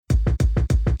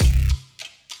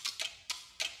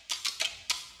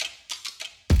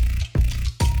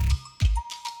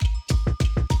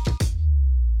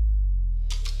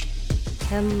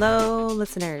Hello,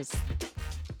 listeners.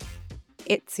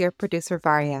 It's your producer,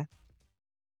 Varya.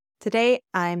 Today,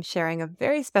 I'm sharing a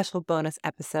very special bonus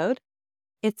episode.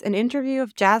 It's an interview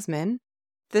of Jasmin,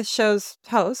 this show's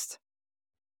host,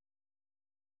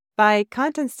 by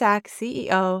Contentstack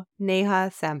CEO Neha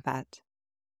Sampat.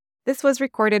 This was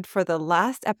recorded for the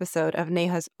last episode of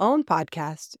Neha's own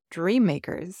podcast,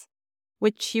 Dreammakers,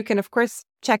 which you can, of course,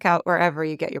 check out wherever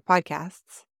you get your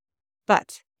podcasts.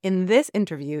 But in this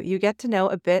interview, you get to know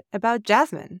a bit about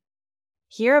Jasmin.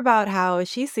 Hear about how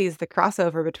she sees the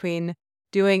crossover between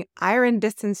doing iron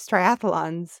distance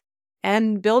triathlons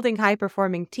and building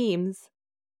high-performing teams,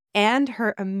 and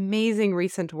her amazing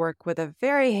recent work with a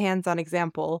very hands-on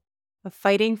example of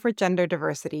fighting for gender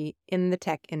diversity in the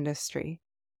tech industry.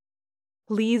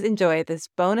 Please enjoy this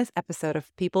bonus episode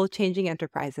of People Changing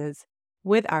Enterprises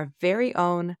with our very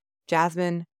own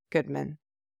Jasmin Guthmann.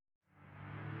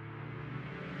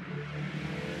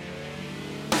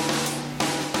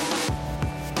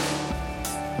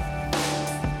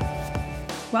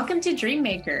 Welcome to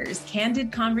Dreammakers,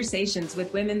 candid conversations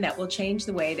with women that will change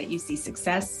the way that you see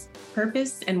success,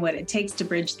 purpose, and what it takes to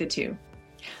bridge the two.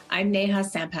 I'm Neha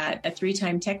Sampat, a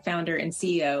 3-time tech founder and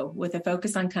CEO with a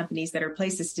focus on companies that are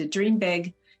places to dream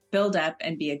big, build up,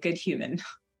 and be a good human.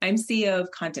 I'm CEO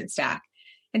of Contentstack,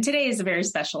 and today is a very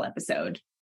special episode.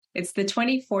 It's the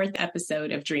 24th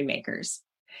episode of Dreammakers.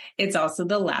 It's also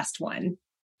the last one.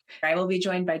 I will be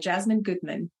joined by Jasmin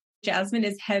Guthmann. Jasmin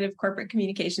is head of corporate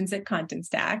communications at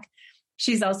Contentstack.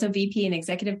 She's also VP and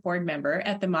executive board member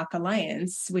at the Mock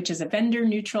Alliance, which is a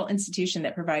vendor-neutral institution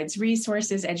that provides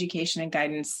resources, education, and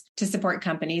guidance to support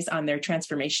companies on their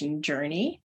transformation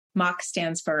journey. Mock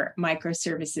stands for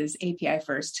Microservices, API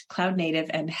First, Cloud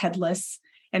Native, and Headless.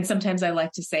 And sometimes I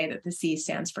like to say that the C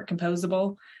stands for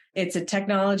Composable. It's a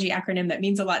technology acronym that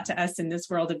means a lot to us in this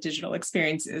world of digital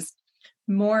experiences.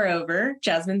 Moreover,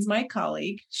 Jasmin's my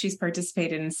colleague. She's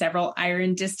participated in several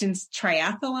iron distance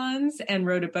triathlons and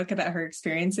wrote a book about her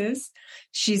experiences.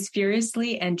 She's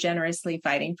furiously and generously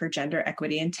fighting for gender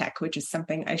equity in tech, which is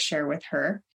something I share with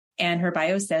her. And her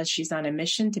bio says she's on a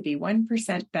mission to be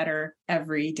 1% better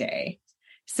every day.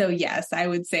 So yes, I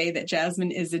would say that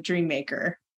Jasmin is a dream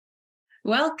maker.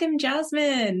 Welcome,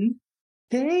 Jasmin.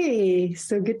 Hey,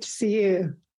 so good to see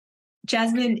you.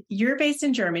 Jasmin, you're based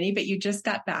in Germany, but you just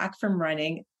got back from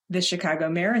running the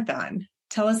Chicago Marathon.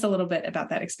 Tell us a little bit about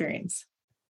that experience.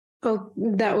 Oh,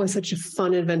 that was such a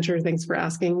fun adventure. Thanks for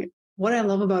asking. What I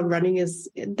love about running is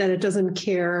that it doesn't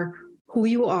care who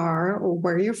you are or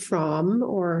where you're from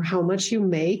or how much you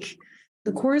make.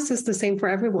 The course is the same for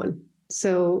everyone.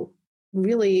 So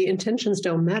really, intentions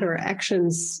don't matter.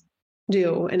 Actions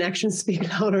do, and actions speak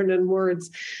louder than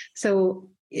words. So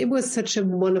it was such a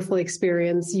wonderful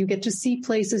experience. You get to see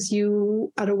places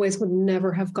you otherwise would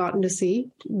never have gotten to see.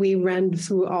 We ran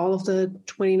through all of the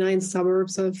 29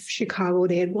 suburbs of Chicago.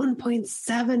 They had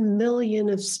 1.7 million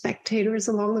of spectators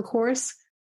along the course.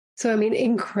 So, I mean,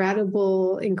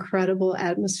 incredible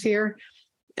atmosphere.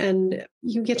 And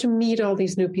you get to meet all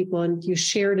these new people and you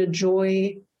share the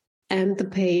joy and the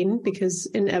pain, because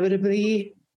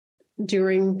inevitably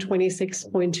during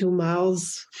 26.2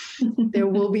 miles, there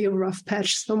will be a rough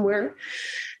patch somewhere.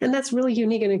 And that's really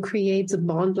unique. And it creates a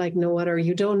bond like no other.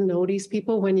 You don't know these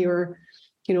people when you're,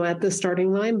 at the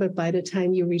starting line, but by the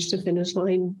time you reach the finish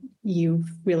line, you've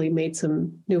really made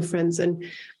some new friends. And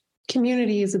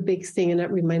community is a big thing. And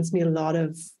that reminds me a lot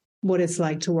of what it's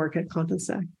like to work at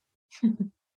Contentstack.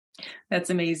 That's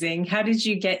amazing. How did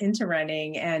you get into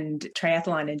running and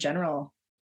triathlon in general?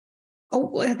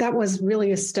 Oh, that was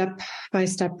really a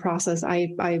step-by-step process.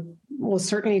 I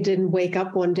certainly didn't wake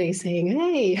up one day saying,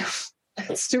 hey,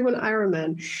 let's do an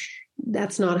Ironman.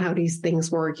 That's not how these things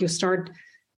work. You start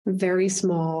very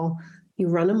small, you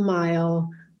run a mile,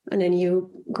 and then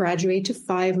you graduate to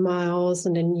 5 miles,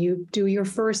 and then you do your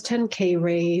first 10K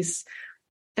race,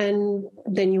 and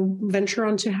then you venture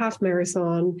onto half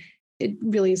marathon. It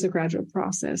really is a gradual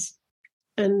process.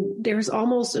 And there's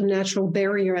almost a natural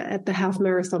barrier at the half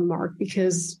marathon mark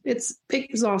because it's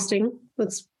exhausting.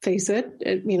 Let's face it.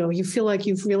 You feel like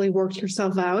you've really worked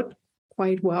yourself out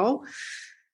quite well.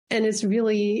 And it's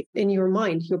really in your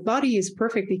mind. Your body is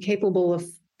perfectly capable of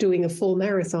doing a full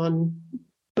marathon,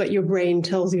 but your brain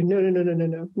tells you,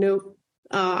 no.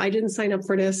 I didn't sign up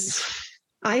for this.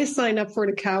 I signed up for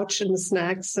the couch and the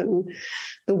snacks and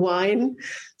the wine.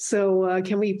 So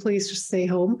can we please just stay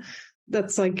home?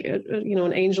 That's like,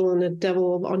 an angel and a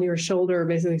devil on your shoulder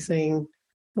basically saying,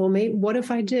 well, maybe, what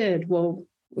if I did? Well,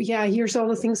 yeah, here's all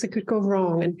the things that could go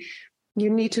wrong. And you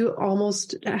need to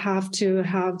almost have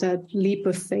that leap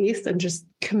of faith and just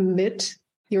commit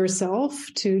yourself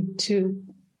to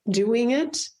doing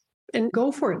it and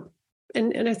go for it.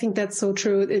 And I think that's so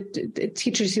true. It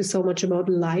teaches you so much about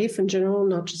life in general,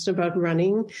 not just about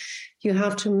running. You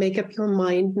have to make up your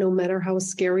mind, no matter how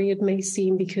scary it may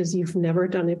seem, because you've never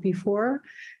done it before,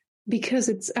 because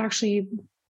it's actually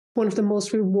one of the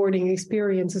most rewarding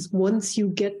experiences once you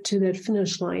get to that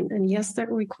finish line. And yes, that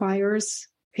requires,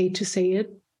 hate to say it,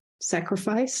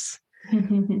 sacrifice.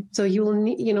 So you will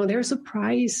need, there's a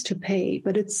price to pay,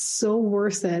 but it's so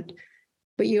worth it.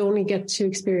 But you only get to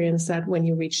experience that when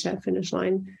you reach that finish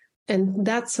line. And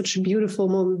that's such a beautiful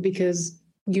moment because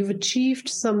you've achieved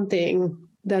something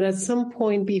that at some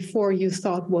point before you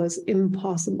thought was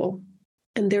impossible.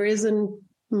 And there isn't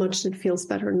much that feels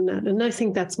better than that. And I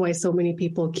think that's why so many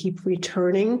people keep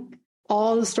returning.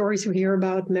 All the stories you hear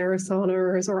about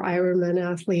marathoners or Ironman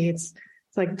athletes,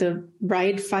 it's like the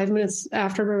right 5 minutes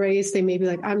after the race, they may be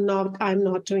like, I'm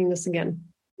not doing this again.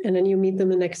 And then you meet them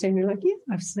the next day and you're like, yeah,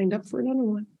 I've signed up for another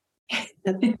one.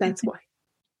 That's why.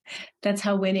 That's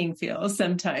how winning feels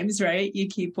sometimes, right? You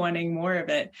keep wanting more of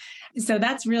it. So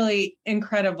that's really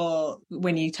incredible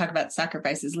when you talk about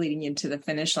sacrifices leading you to the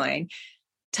finish line.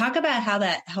 Talk about how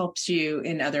that helps you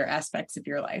in other aspects of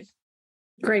your life.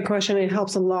 Great question. It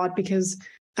helps a lot because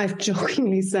I've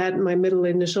jokingly said my middle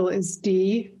initial is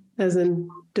D, as in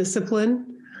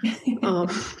discipline.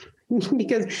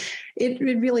 Because it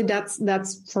really,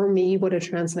 that's for me what it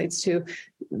translates to.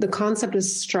 The concept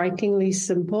is strikingly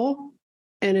simple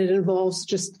and it involves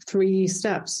just 3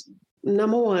 steps.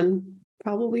 Number 1,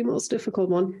 probably most difficult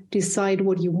one, decide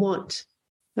what you want.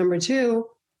 Number 2,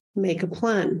 make a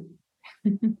plan.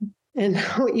 And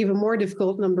now even more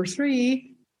difficult, number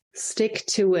 3, stick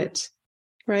to it,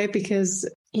 right? Because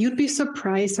you'd be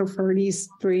surprised how far these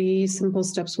 3 simple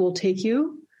steps will take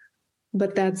you.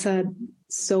 But that's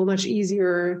so much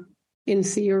easier in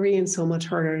theory and so much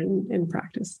harder in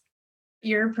practice.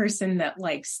 You're a person that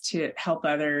likes to help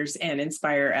others and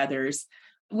inspire others.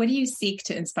 What do you seek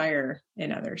to inspire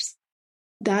in others?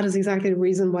 That is exactly the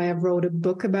reason why I wrote a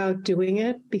book about doing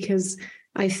it, because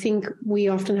I think we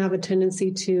often have a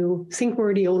tendency to think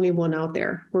we're the only one out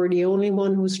there. We're the only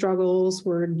one who struggles.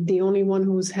 We're the only one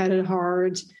who's had it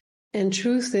hard. And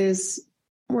truth is,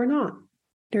 we're not.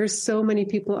 There's so many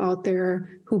people out there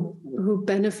who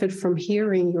benefit from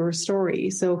hearing your story.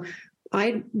 So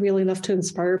I really love to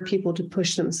inspire people to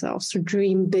push themselves, to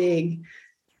dream big,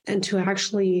 and to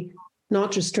actually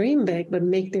not just dream big, but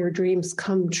make their dreams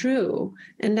come true.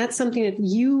 And that's something that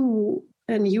you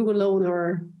and you alone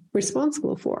are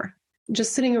responsible for.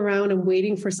 Just sitting around and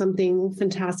waiting for something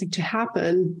fantastic to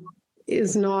happen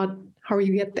is not how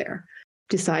you get there.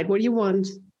 Decide what you want,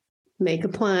 make a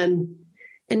plan,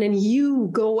 and then you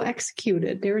go execute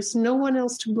it. There's no one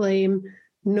else to blame,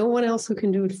 no one else who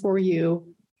can do it for you.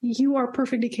 You are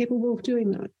perfectly capable of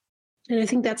doing that. And I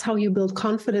think that's how you build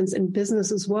confidence in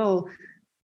business as well.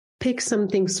 Pick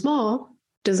something small.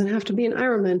 Doesn't have to be an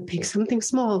Ironman. Pick something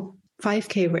small,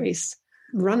 5K race.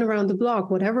 Run around the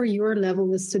block, whatever your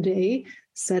level is today,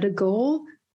 set a goal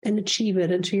and achieve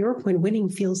it. And to your point, winning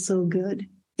feels so good.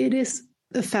 It is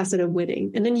a facet of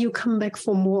winning. And then you come back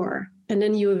for more. And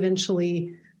then you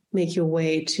eventually make your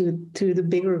way to the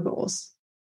bigger goals.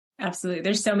 Absolutely.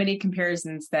 There's so many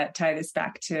comparisons that tie this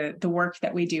back to the work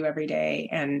that we do every day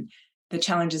and the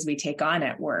challenges we take on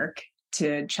at work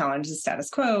to challenge the status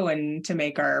quo and to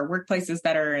make our workplaces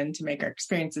better and to make our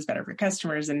experiences better for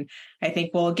customers. And I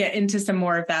think we'll get into some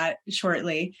more of that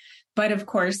shortly. But of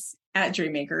course, at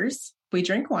Dreammakers, we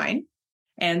drink wine.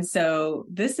 And so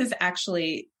this is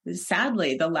actually,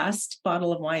 sadly, the last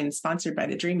bottle of wine sponsored by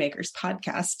the Dreammakers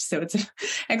podcast. So it's an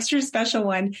extra special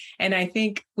one. And I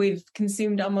think we've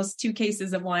consumed almost 2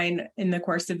 cases of wine in the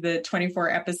course of the 24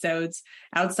 episodes,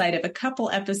 outside of a couple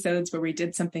episodes where we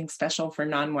did something special for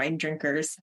non-wine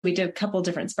drinkers. We did a couple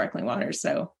different sparkling waters.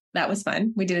 So that was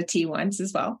fun. We did a tea once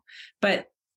as well. But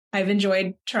I've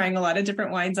enjoyed trying a lot of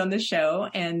different wines on the show.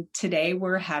 And today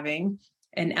we're having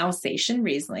an Alsatian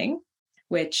Riesling,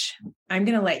 which I'm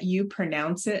going to let you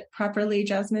pronounce it properly,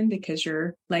 Jasmin, because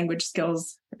your language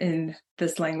skills in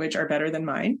this language are better than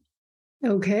mine.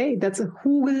 Okay, that's a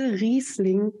Hugel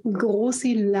Riesling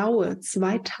Große Laue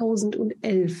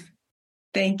 2011.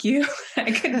 Thank you.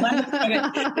 I could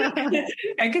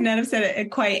not have said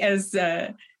it quite as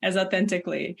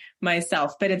authentically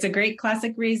myself, but it's a great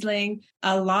classic Riesling.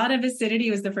 A lot of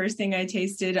acidity was the first thing I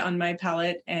tasted on my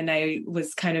palate. And I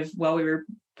was kind of, while we were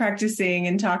practicing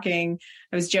and talking,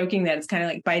 I was joking that it's kind of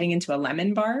like biting into a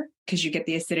lemon bar because you get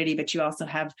the acidity, but you also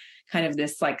have kind of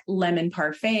this like lemon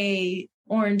parfait,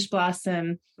 orange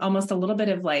blossom, almost a little bit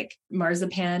of like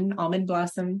marzipan, almond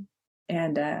blossom,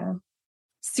 and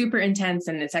super intense.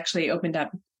 And it's actually opened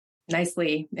up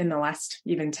nicely in the last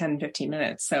even 10, 15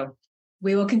 minutes. So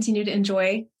We will continue to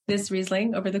enjoy this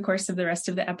Riesling over the course of the rest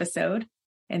of the episode.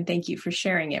 And thank you for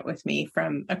sharing it with me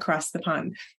from across the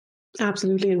pond.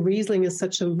 Absolutely. And Riesling is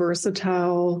such a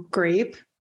versatile grape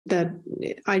that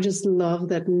I just love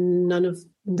that none of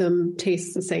them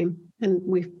taste the same. And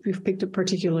we've picked a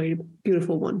particularly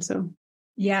beautiful one. So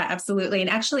yeah, absolutely. And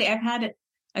actually, I've had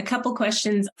a couple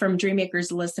questions from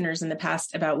Dreammakers listeners in the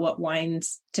past about what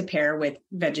wines to pair with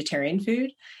vegetarian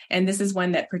food. And this is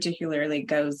one that particularly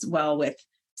goes well with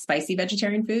spicy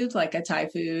vegetarian foods like a Thai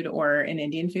food or an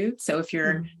Indian food. So if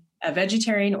you're a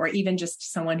vegetarian or even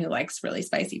just someone who likes really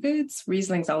spicy foods,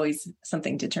 Riesling's always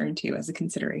something to turn to as a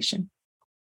consideration.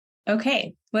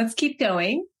 Okay, let's keep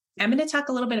going. I'm going to talk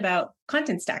a little bit about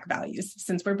Contentstack values,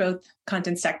 since we're both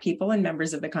Contentstack people and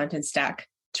members of the Contentstack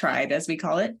tribe, as we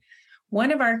call it.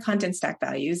 One of our Contentstack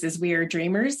values is we are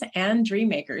dreamers and dream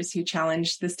makers who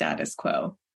challenge the status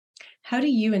quo. How do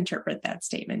you interpret that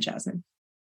statement, Jasmin?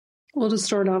 Well, to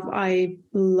start off, I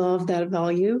love that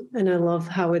value, and I love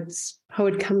how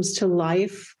it comes to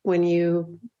life when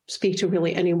you speak to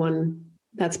really anyone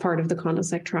that's part of the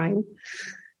Contentstack tribe.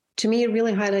 To me, it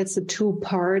really highlights the two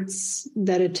parts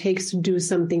that it takes to do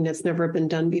something that's never been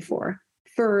done before.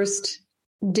 First,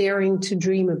 daring to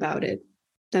dream about it.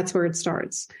 That's where it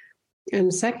starts.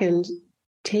 And second,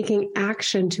 taking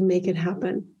action to make it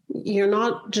happen. You're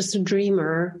not just a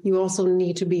dreamer. You also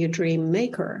need to be a dream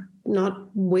maker, not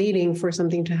waiting for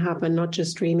something to happen, not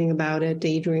just dreaming about it,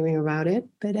 daydreaming about it,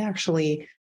 but actually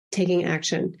taking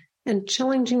action. And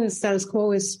challenging the status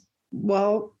quo is,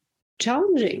 well,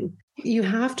 challenging. You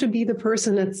have to be the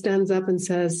person that stands up and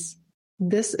says,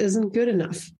 this isn't good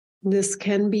enough. This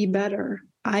can be better.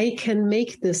 I can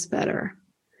make this better.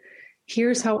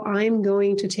 Here's how I'm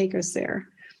going to take us there.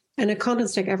 And at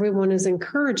Contentstack, everyone is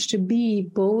encouraged to be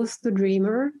both the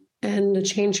dreamer and the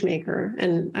change maker.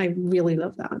 And I really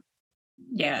love that.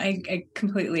 Yeah, I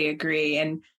completely agree.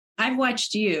 And I've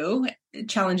watched you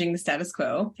challenging the status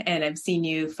quo, and I've seen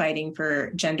you fighting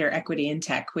for gender equity in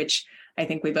tech, which I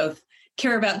think we both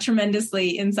care about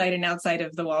tremendously inside and outside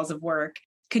of the walls of work.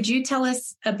 Could you tell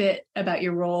us a bit about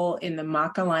your role in the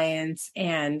Mock Alliance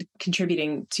and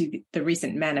contributing to the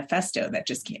recent manifesto that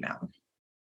just came out?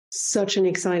 Such an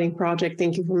exciting project.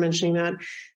 Thank you for mentioning that.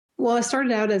 Well, I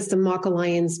started out as the Mock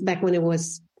Alliance back when it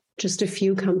was just a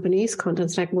few companies.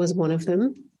 Contentstack was one of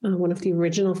them, one of the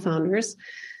original founders,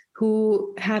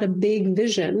 who had a big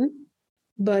vision,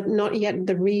 but not yet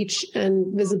the reach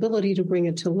and visibility to bring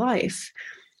it to life.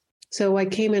 So I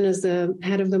came in as the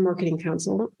head of the marketing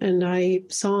council, and I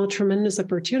saw a tremendous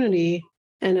opportunity,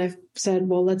 and I said,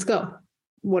 well, let's go.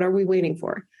 What are we waiting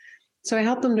for? So I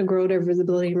helped them to grow their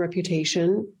visibility and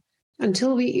reputation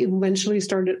until we eventually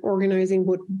started organizing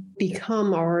what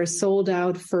become our sold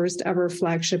out first ever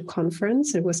flagship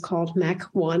conference. It was called Mac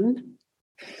 1,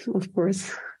 of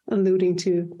course, alluding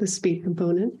to the speed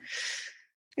component.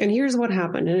 And here's what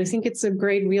happened. And I think it's a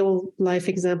great real life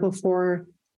example for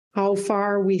how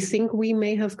far we think we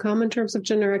may have come in terms of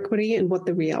gender equity and what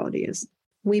the reality is.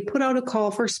 We put out a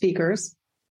call for speakers,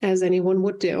 as anyone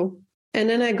would do. And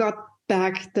then I got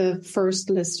back the first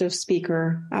list of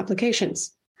speaker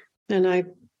applications. And I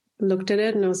looked at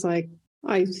it and I was like,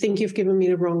 I think you've given me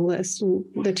the wrong list. And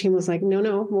the team was like,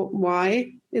 no,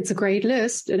 why? It's a great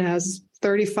list. It has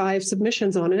 35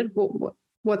 submissions on it.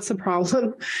 What's the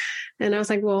problem? And I was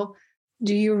like, well,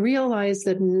 do you realize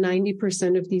that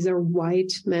 90% of these are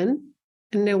white men?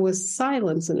 And there was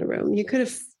silence in the room. You could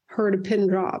have heard a pin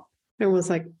drop. And was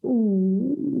like,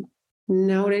 ooh,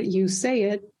 now that you say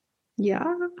it,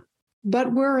 yeah.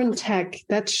 But we're in tech.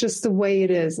 That's just the way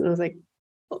it is. And I was like,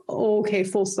 okay,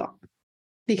 full stop.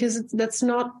 Because that's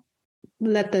not,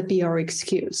 let that be our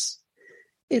excuse.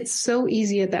 It's so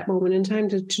easy at that moment in time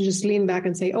to just lean back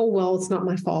and say, oh, well, it's not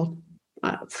my fault.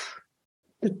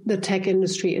 The tech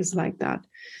industry is like that.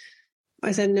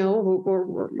 I said, no,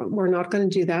 we're not going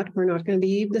to do that. We're not going to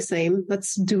be the same.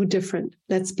 Let's do different.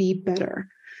 Let's be better.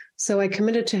 So I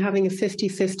committed to having a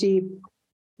 50-50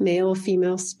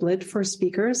 male-female split for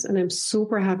speakers. And I'm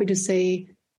super happy to say,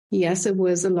 yes, it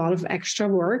was a lot of extra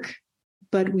work,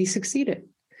 but we succeeded.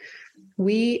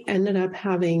 We ended up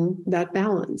having that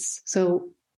balance. So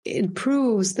it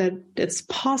proves that it's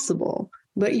possible,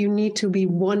 but you need to be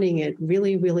wanting it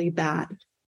really, really bad.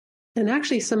 And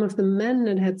actually, some of the men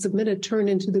that had submitted turned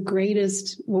into the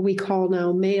greatest, what we call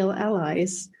now male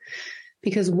allies,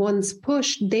 because once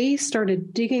pushed, they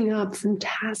started digging up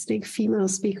fantastic female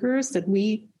speakers that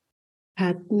we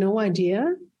had no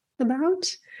idea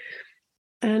about.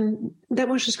 And that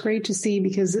was just great to see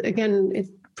because, again, it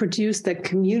produced that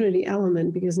community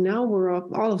element because now we're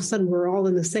all of a sudden, we're all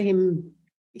in the same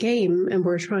game and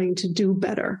we're trying to do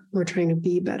better. We're trying to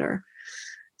be better.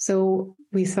 So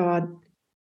we thought,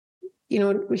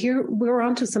 here we're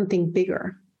onto something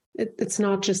bigger. It's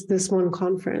not just this one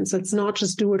conference. Let's not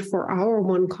just do it for our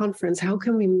one conference. How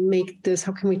can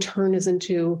we turn this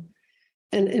into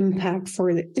an impact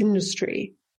for the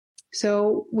industry?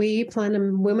 So we planned a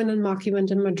Women in Mark event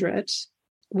in Madrid.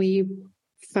 We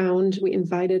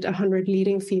invited 100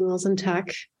 leading females in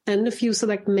tech and a few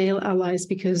select male allies,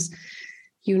 because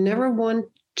you never want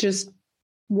just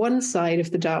one side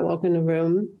of the dialogue in a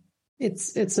room.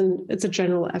 It's a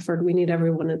general effort. We need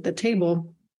everyone at the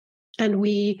table. And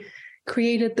we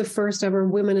created the first ever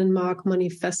Women in Mark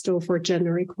manifesto for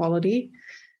gender equality.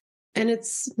 And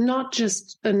it's not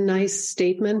just a nice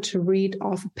statement to read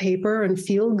off a paper and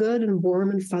feel good and warm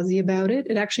and fuzzy about it.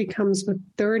 It actually comes with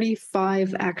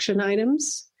 35 action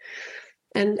items.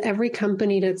 And every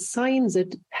company that signs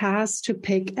it has to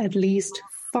pick at least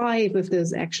 5 of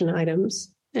those action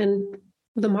items. And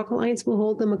the Mark Alliance will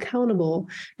hold them accountable.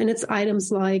 And it's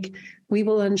items like, we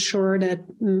will ensure that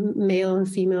male and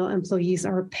female employees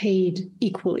are paid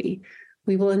equally.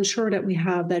 We will ensure that we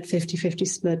have that 50-50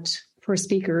 split for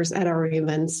speakers at our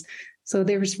events. So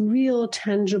there's real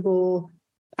tangible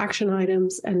action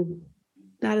items. And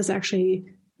that is actually,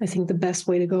 I think, the best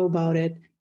way to go about it.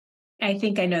 I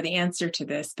think I know the answer to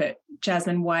this, but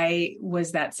Jasmin, why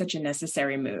was that such a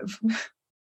necessary move?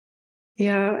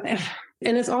 Yeah.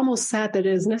 And it's almost sad that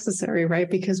it is necessary, right?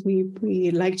 Because we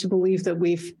like to believe that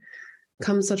we've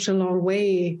come such a long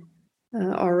way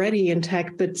already in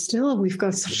tech, but still we've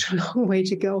got such a long way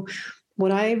to go.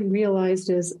 What I realized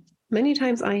is many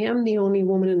times I am the only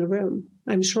woman in the room.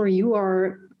 I'm sure you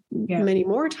are many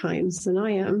more times than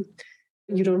I am.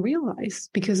 You don't realize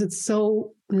because it's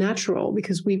so natural,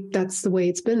 because that's the way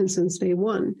it's been since day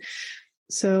one.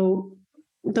 So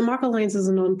the Mark Alliance as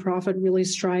a nonprofit really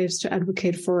strives to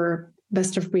advocate for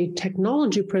best of breed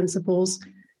technology principles,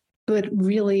 but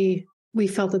really we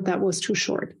felt that was too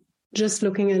short. Just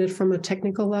looking at it from a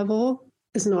technical level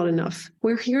is not enough.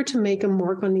 We're here to make a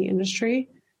mark on the industry.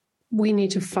 We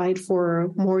need to fight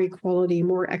for more equality,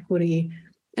 more equity.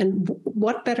 And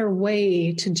what better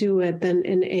way to do it than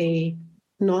in a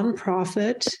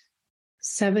nonprofit,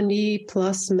 70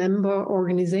 plus member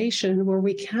organization where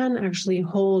we can actually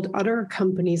hold other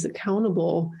companies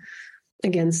accountable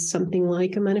against something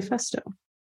like a manifesto.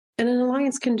 And an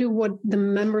alliance can do what the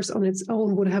members on its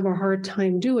own would have a hard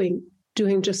time doing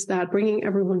just that, bringing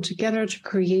everyone together to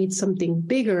create something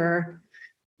bigger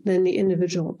than the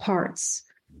individual parts.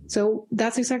 So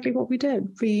that's exactly what we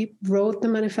did. We wrote the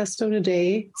manifesto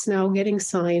today. It's now getting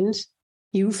signed.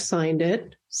 You've signed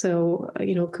it. So,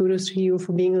 kudos to you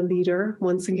for being a leader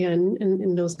once again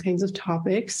in those kinds of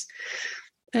topics.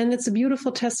 And it's a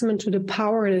beautiful testament to the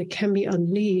power that can be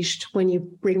unleashed when you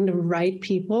bring the right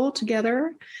people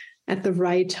together at the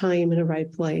right time in the right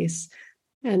place.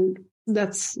 And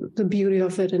that's the beauty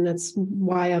of it. And that's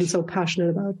why I'm so passionate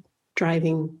about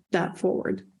driving that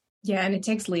forward. Yeah, and it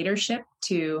takes leadership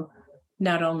to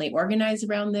not only organize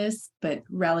around this, but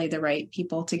rally the right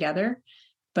people together.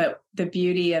 But the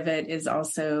beauty of it is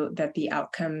also that the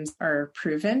outcomes are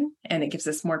proven, and it gives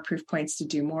us more proof points to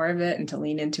do more of it and to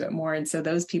lean into it more. And so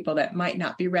those people that might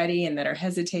not be ready and that are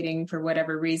hesitating for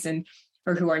whatever reason,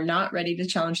 or who are not ready to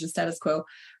challenge the status quo,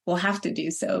 will have to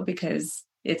do so, because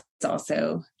it's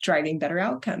also driving better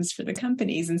outcomes for the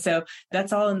companies. And so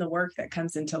that's all in the work that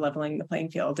comes into leveling the playing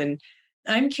field. And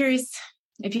I'm curious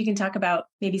if you can talk about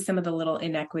maybe some of the little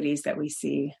inequities that we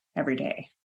see every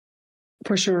day.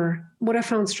 For sure. What I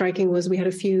found striking was we had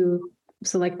a few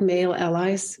select male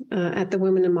allies at the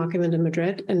Women in Mark event in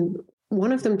Madrid. And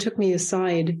one of them took me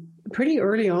aside pretty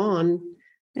early on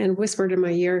and whispered in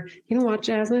my ear, "You know what,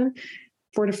 Jasmin?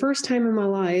 For the first time in my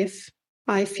life,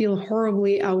 I feel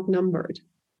horribly outnumbered.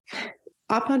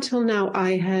 Up until now,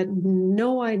 I had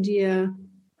no idea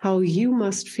how you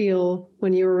must feel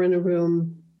when you're in a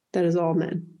room that is all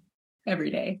men." Every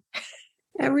day,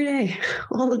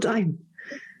 all the time.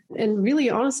 And really,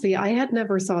 honestly, I had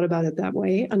never thought about it that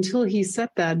way until he said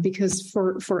that, because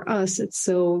for us, it's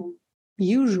so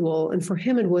usual. And for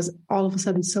him, it was all of a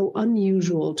sudden so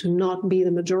unusual to not be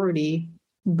the majority,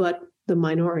 but the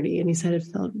minority. And he said it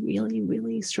felt really,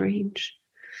 really strange.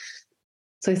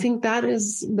 So I think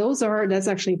that's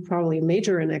actually probably a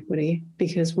major inequity,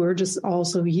 because we're just all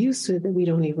so used to it that we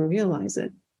don't even realize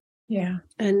it. Yeah.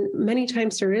 And many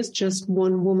times there is just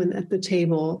one woman at the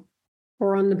table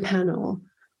or on the panel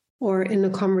or in the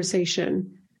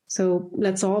conversation. So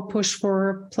let's all push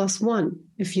for +1.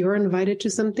 If you're invited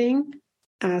to something,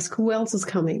 ask who else is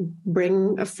coming.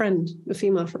 Bring a friend, a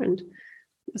female friend.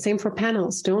 Same for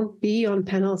panels. Don't be on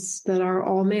panels that are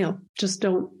all male. Just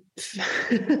don't.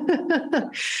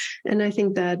 And I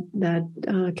think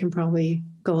that can probably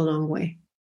go a long way.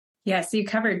 Yes, you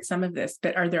covered some of this,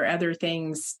 but are there other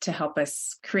things to help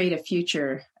us create a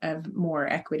future of more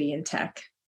equity in tech?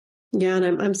 Yeah,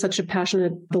 and I'm such a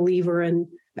passionate believer in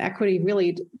equity.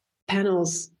 Really,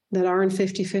 panels that aren't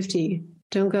 50-50,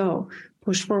 don't go.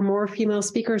 Push for more female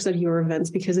speakers at your events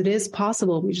because it is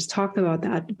possible. We just talked about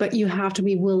that, but you have to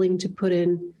be willing to put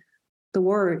in the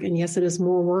work. And yes, it is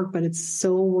more work, but it's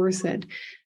so worth it.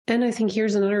 And I think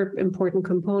here's another important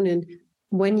component.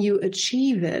 When you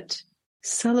achieve it,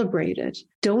 celebrate it.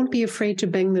 Don't be afraid to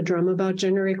bang the drum about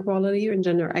gender equality and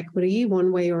gender equity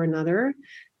one way or another.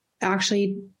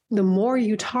 Actually, the more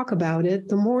you talk about it,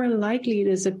 the more likely it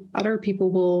is that other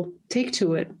people will take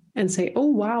to it and say, oh,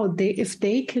 wow, if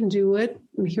they can do it,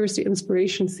 and here's the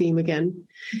inspiration theme again.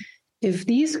 If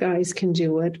these guys can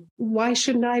do it, why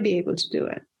shouldn't I be able to do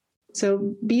it?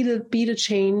 So be the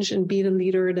change and be the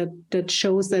leader that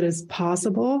shows that it's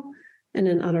possible, and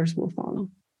then others will follow.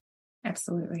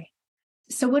 Absolutely.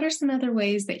 So what are some other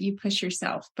ways that you push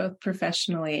yourself, both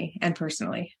professionally and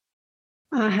personally?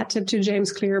 Hat tip to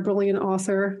James Clear, brilliant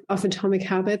author of Atomic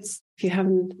Habits.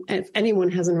 If anyone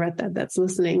hasn't read that, that's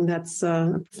listening, that's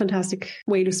a fantastic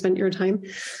way to spend your time.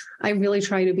 I really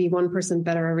try to be 1%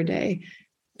 better every day.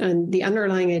 And the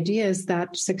underlying idea is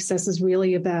that success is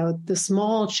really about the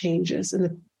small changes and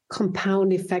the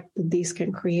compound effect that these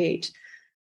can create.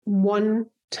 1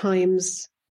 times,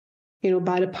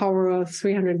 by the power of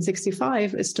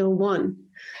 365 is still 1.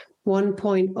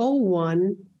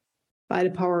 1.01 by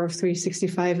the power of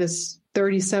 365 is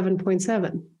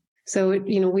 37.7. So,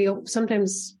 we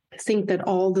sometimes think that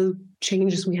all the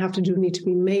changes we have to do need to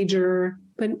be major,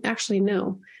 but actually,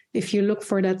 no. If you look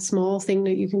for that small thing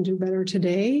that you can do better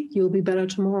today, you'll be better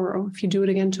tomorrow. If you do it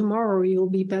again tomorrow, you'll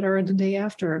be better the day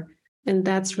after. And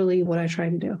that's really what I try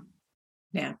to do.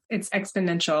 Yeah, it's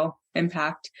exponential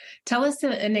impact. Tell us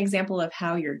an example of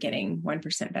how you're getting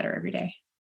 1% better every day.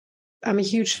 I'm a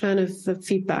huge fan of the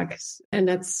feedback, and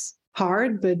that's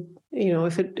hard, but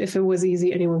if it was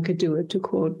easy, anyone could do it, to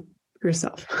quote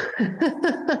yourself.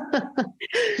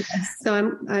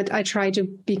 So I try to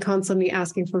be constantly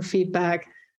asking for feedback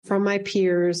from my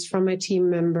peers, from my team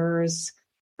members,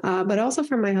 but also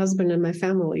from my husband and my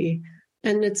family.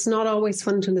 And it's not always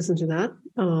fun to listen to that,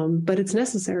 but it's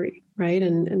necessary, right?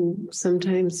 And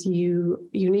sometimes you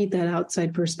need that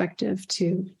outside perspective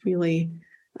to really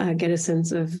get a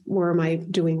sense of, where am I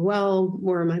doing well?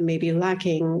 Where am I maybe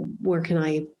lacking? Where can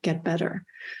I get better?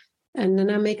 And then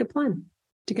I make a plan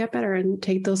to get better and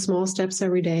take those small steps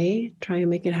every day, try and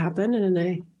make it happen. And then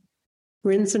I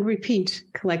rinse and repeat,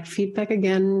 collect feedback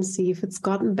again, see if it's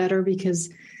gotten better, because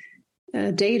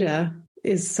data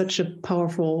is such a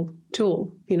powerful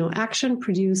tool. Action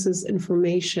produces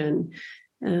information.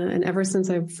 And ever since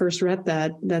I first read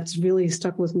that, that's really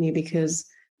stuck with me, because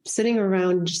sitting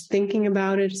around just thinking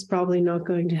about it is probably not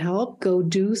going to help. Go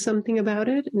do something about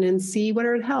it and then see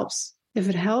whether it helps. If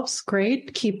it helps,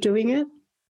 great, keep doing it.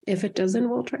 If it doesn't,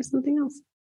 we'll try something else.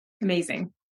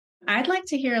 Amazing. I'd like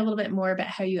to hear a little bit more about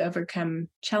how you overcome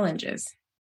challenges.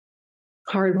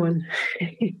 Hard one.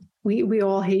 We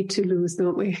all hate to lose,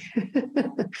 don't we?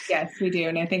 Yes, we do.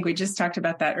 And I think we just talked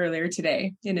about that earlier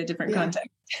today in a different context.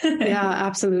 Yeah,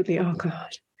 absolutely. Oh,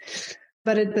 God.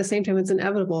 But at the same time, it's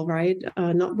inevitable, right?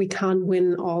 We can't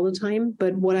win all the time.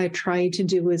 But what I try to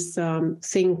do is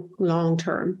think long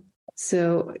term.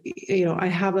 So, I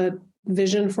have a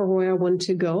vision for where I want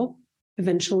to go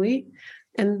eventually.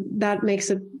 And that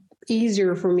makes it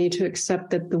easier for me to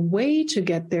accept that the way to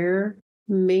get there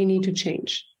may need to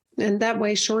change. And that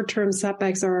way, short-term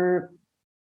setbacks are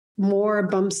more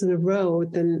bumps in the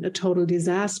road than a total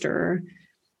disaster.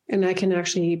 And I can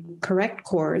actually correct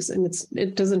course, and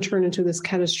it doesn't turn into this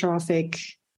catastrophic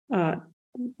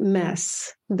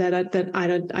mess that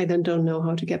I then don't know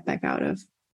how to get back out of.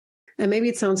 And maybe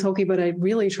it sounds hokey, but I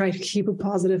really try to keep a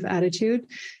positive attitude.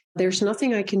 There's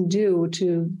nothing I can do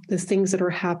to the things that are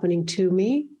happening to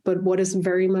me, but what is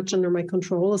very much under my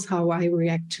control is how I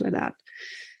react to that.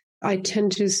 I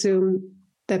tend to assume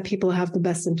that people have the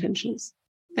best intentions,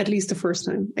 at least the first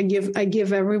time. I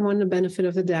give everyone the benefit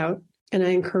of the doubt, and I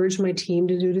encourage my team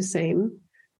to do the same.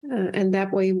 And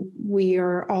that way we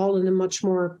are all in a much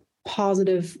more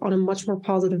positive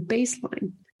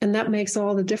baseline. And that makes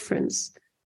all the difference,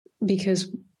 because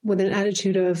with an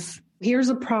attitude of, here's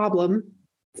a problem,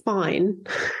 fine.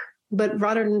 But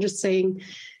rather than just saying,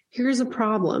 here's a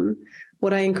problem,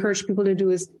 what I encourage people to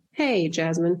do is, hey,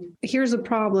 Jasmin, here's a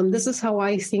problem. This is how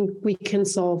I think we can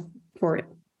solve for it.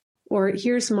 Or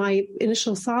here's my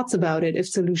initial thoughts about it if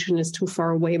solution is too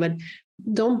far away. But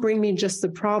Don't bring me just the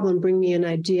problem, bring me an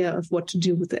idea of what to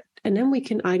do with it. And then we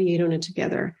can ideate on it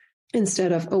together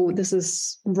instead of, oh, this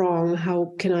is wrong.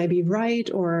 How can I be right?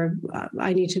 Or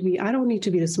I don't need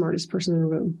to be the smartest person in the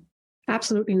room.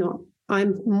 Absolutely not.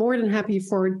 I'm more than happy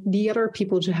for the other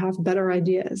people to have better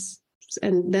ideas.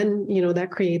 And then,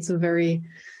 that creates a very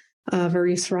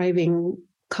thriving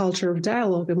culture of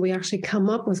dialogue. And we actually come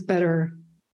up with better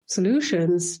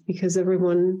solutions because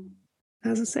everyone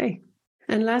has a say.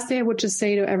 And lastly, I would just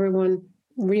say to everyone,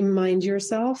 remind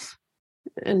yourself,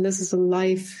 and this is a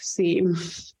life theme,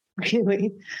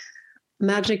 really,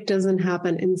 magic doesn't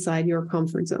happen inside your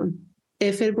comfort zone.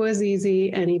 If it was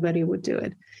easy, anybody would do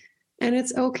it. And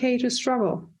it's okay to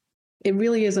struggle. It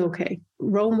really is okay.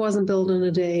 Rome wasn't built in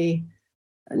a day.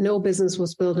 No business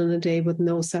was built in a day with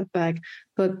no setback.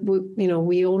 But,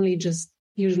 we only just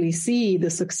usually see the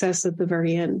success at the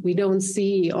very end. We don't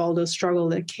see all the struggle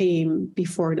that came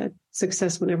before that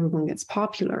success when everyone gets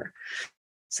popular.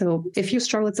 So if you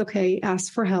struggle, it's okay.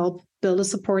 Ask for help. Build a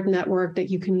support network that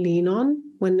you can lean on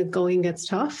when the going gets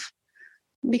tough,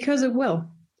 because it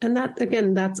will. And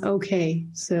that's okay.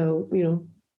 So,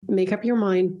 make up your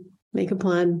mind, make a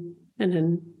plan, and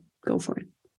then go for it.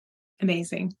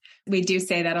 Amazing. We do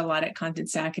say that a lot at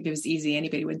Contentstack. If it was easy,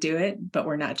 anybody would do it, but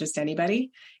we're not just anybody.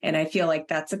 And I feel like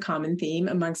that's a common theme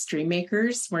amongst dream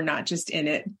makers. We're not just in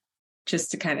it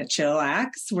just to kind of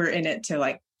chillax. We're in it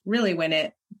to really win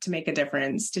it, to make a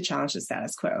difference, to challenge the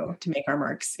status quo, to make our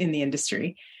marks in the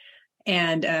industry.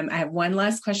 And I have one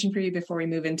last question for you before we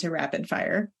move into rapid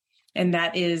fire. And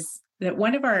that is that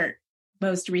one of our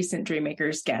most recent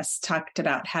Dreammakers guests talked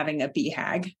about having a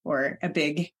BHAG, or a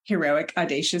big, heroic,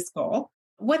 audacious goal.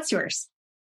 What's yours?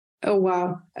 Oh,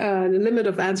 wow. The limit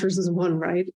of answers is one,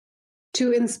 right?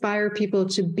 To inspire people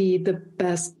to be the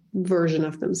best version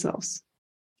of themselves.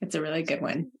 It's a really good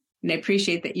one. And I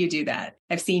appreciate that you do that.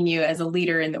 I've seen you as a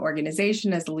leader in the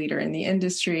organization, as a leader in the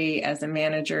industry, as a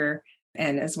manager,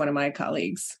 and as one of my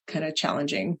colleagues, kind of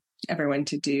challenging everyone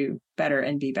to do better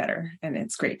and be better. And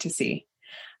it's great to see.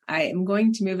 I am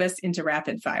going to move us into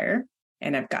rapid fire,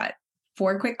 and I've got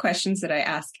 4 quick questions that I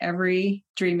ask every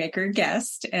Dreammaker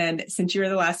guest. And since you're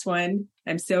the last one,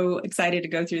 I'm so excited to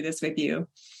go through this with you.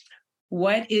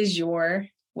 What is your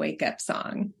wake-up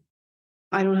song?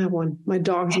 I don't have one. My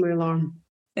dog's my alarm.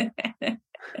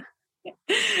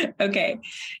 Okay.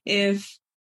 If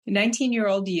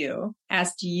 19-year-old you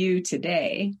asked you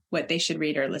today what they should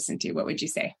read or listen to, what would you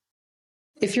say?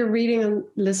 If you're reading and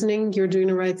listening, you're doing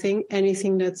the right thing.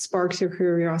 Anything that sparks your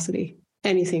curiosity,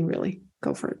 anything really,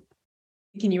 go for it.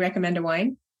 Can you recommend a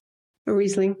wine? A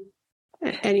Riesling,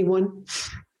 anyone.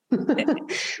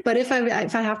 But if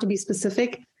I have to be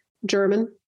specific,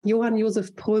 German, Johann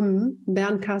Josef Prüm,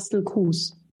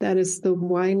 Bernkastel-Kues. That is the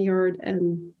vineyard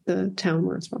and the town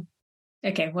where it's from.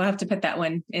 Okay, we'll have to put that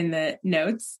one in the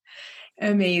notes.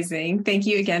 Amazing. Thank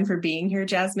you again for being here,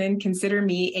 Jasmin. Consider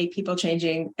me a People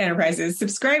Changing Enterprises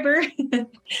subscriber.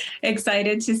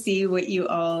 Excited to see what you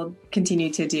all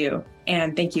continue to do.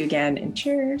 And thank you again, and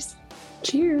cheers.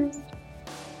 Cheers.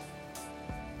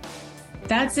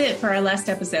 That's it for our last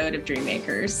episode of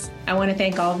Dreammakers. I want to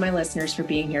thank all of my listeners for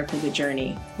being here for the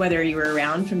journey, whether you were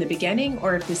around from the beginning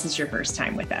or if this is your first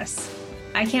time with us.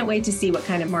 I can't wait to see what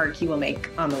kind of mark you will make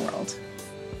on the world.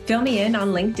 Fill me in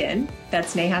on LinkedIn,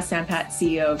 that's Neha Sampat,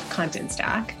 CEO of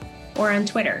Contentstack, or on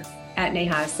Twitter,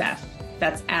 @NehaSF,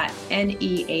 that's @NEHASF.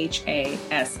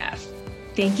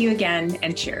 Thank you again,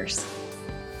 and cheers.